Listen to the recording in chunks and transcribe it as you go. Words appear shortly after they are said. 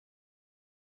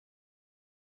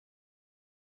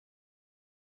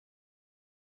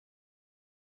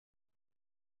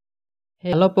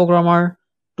Hello programmer,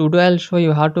 today I'll show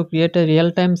you how to create a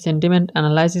real-time sentiment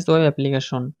analysis web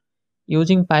application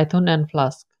using Python and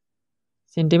Flask.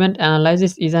 Sentiment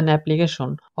analysis is an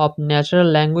application of natural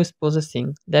language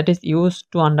processing that is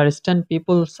used to understand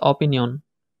people's opinion.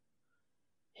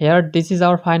 Here this is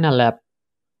our final app.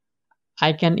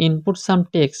 I can input some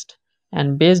text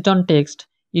and based on text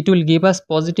it will give us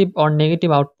positive or negative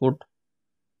output.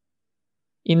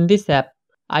 In this app,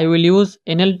 I will use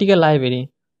NLTK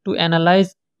library to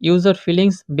analyze user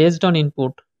feelings based on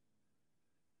input.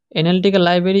 NLTK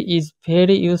library is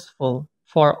very useful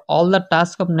for all the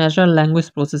tasks of natural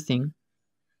language processing.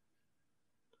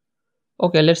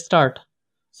 Okay, let's start.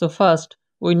 So first,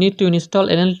 we need to install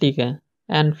NLTK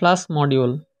and Flask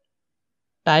module.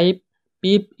 Type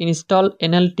pip install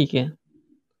NLTK.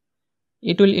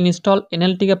 It will install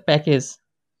NLTK package.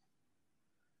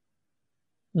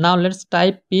 Now let's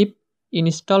type pip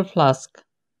install Flask.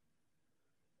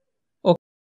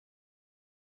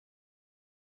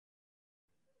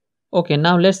 Okay,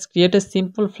 now let's create a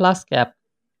simple Flask app.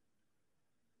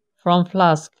 From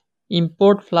Flask,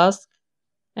 import Flask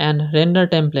and render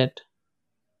template.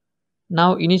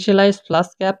 Now initialize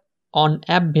Flask app on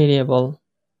app variable.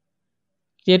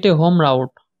 Create a home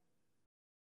route.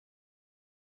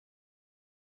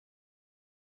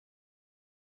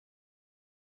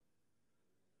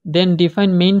 Then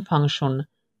define main function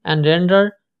and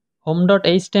render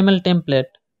home.html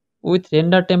template with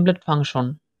render template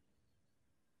function.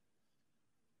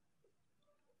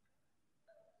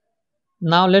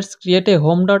 Now let's create a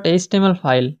home.html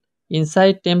file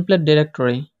inside template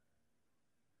directory.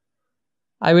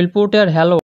 I will put here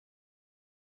hello.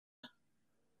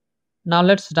 Now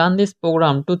let's run this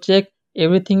program to check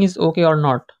everything is okay or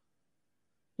not.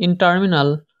 In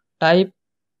terminal, type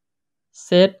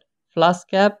set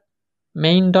flask app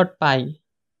main.py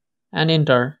and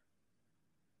enter.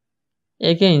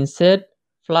 Again set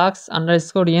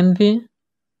flask_env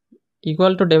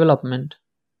equal to development.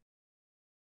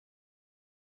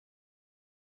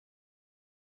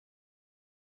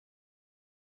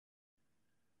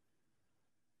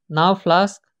 Now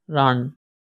Flask run.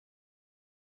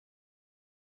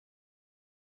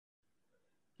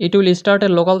 It will start a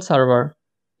local server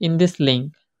in this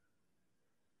link.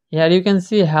 Here you can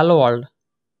see hello world.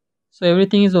 So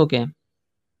everything is okay.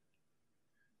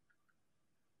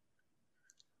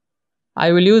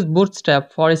 I will use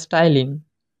Bootstrap for styling.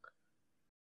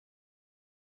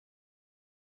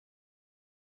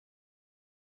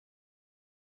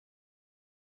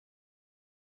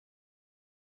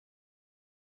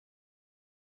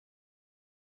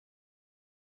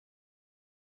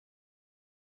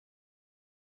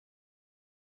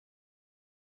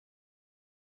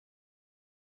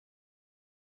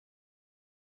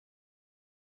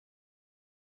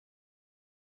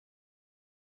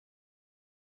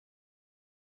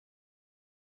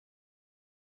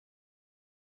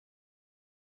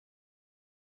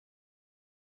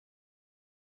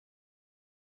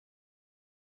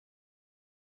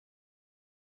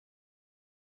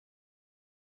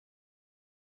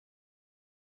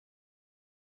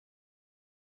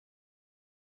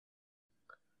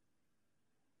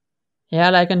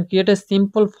 Here I can create a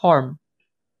simple form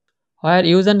where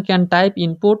user can type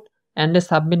input and a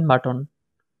submit button.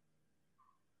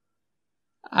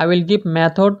 I will give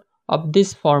method of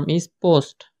this form is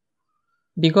post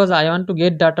because I want to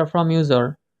get data from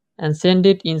user and send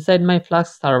it inside my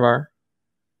Flask server.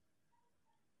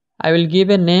 I will give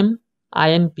a name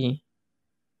INP.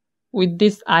 With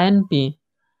this INP,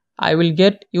 I will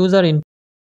get user input.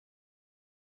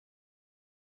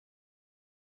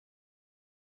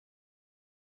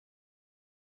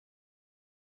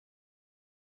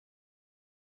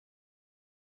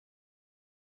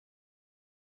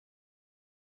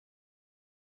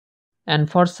 And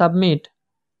for submit,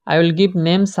 I will give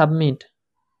name submit.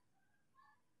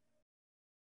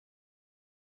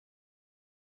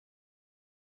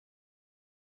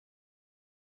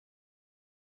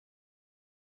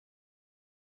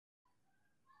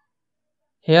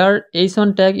 Here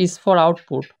h1 tag is for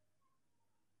output.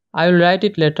 I will write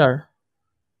it later.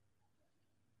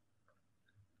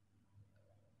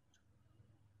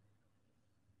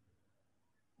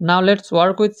 Now let's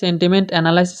work with sentiment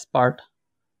analysis part.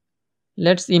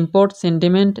 Let's import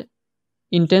sentiment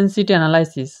intensity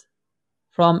analysis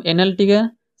from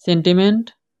NLTK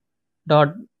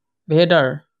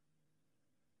sentiment.header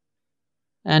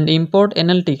and import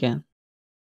NLTK.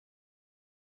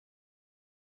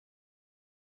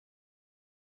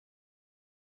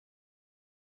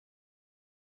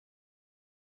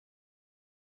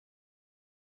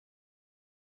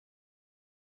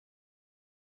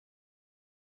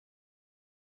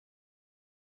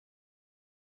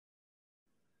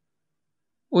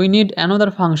 We need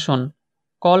another function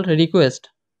called request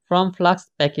from Flask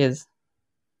package.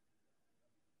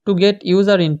 To get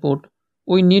user input,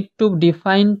 we need to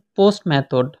define post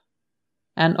method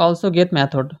and also get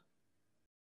method.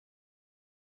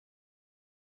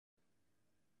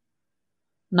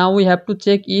 Now we have to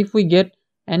check if we get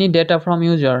any data from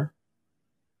user.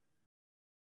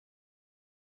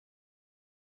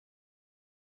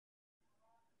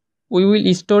 We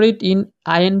will store it in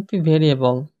inp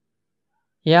variable.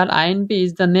 Here inp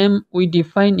is the name we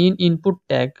define in input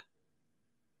tag.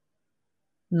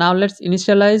 Now let's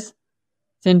initialize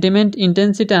sentiment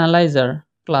intensity analyzer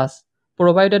class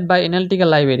provided by NLTK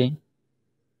library.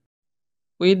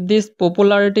 With this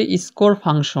popularity score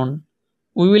function,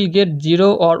 we will get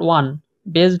 0 or 1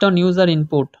 based on user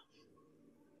input.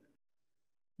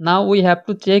 Now we have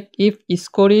to check if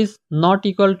score is not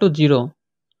equal to 0.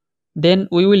 Then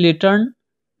we will return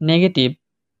negative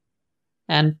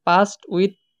and passed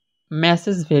with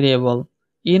message variable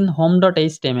in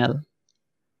home.html.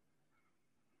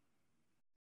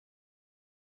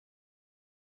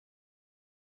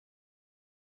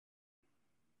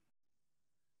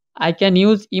 I can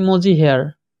use emoji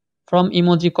here from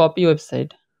emoji copy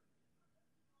website.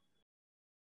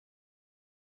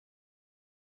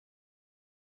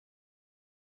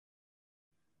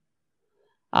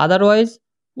 Otherwise,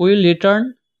 we will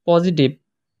return positive.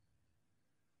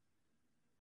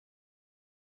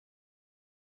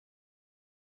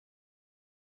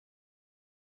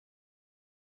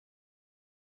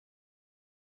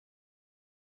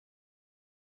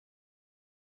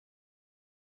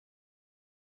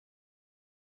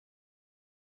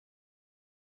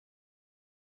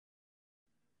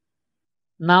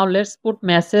 Now let's put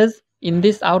message in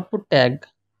this output tag.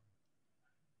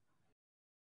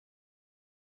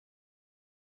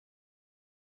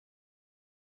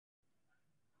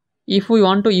 If we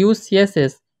want to use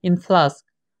CSS in Flask,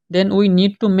 then we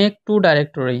need to make two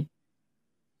directories,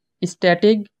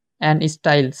 static and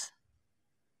styles.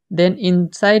 Then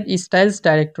inside styles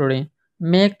directory,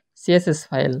 make CSS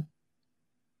file.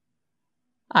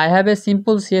 I have a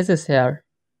simple CSS here.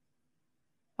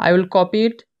 I will copy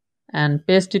it and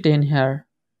paste it in here.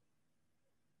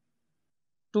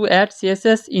 To add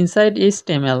CSS inside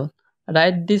HTML,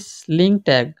 write this link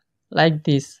tag like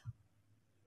this.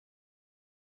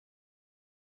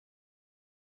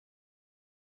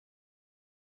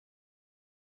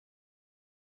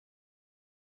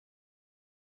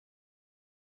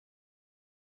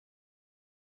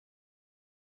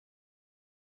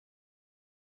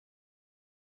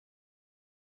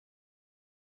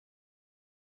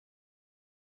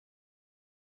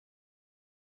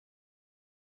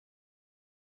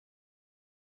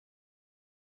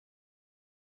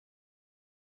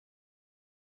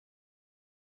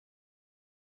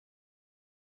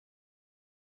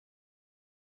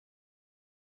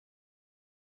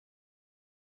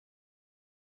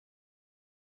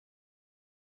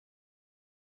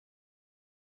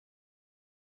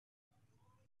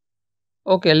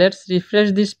 Okay, let's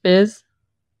refresh this page.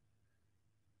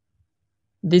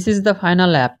 This is the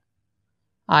final app.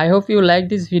 I hope you like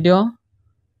this video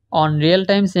on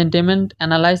real-time sentiment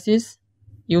analysis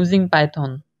using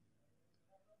Python.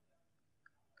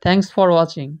 Thanks for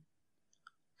watching.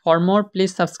 For more,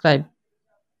 please subscribe.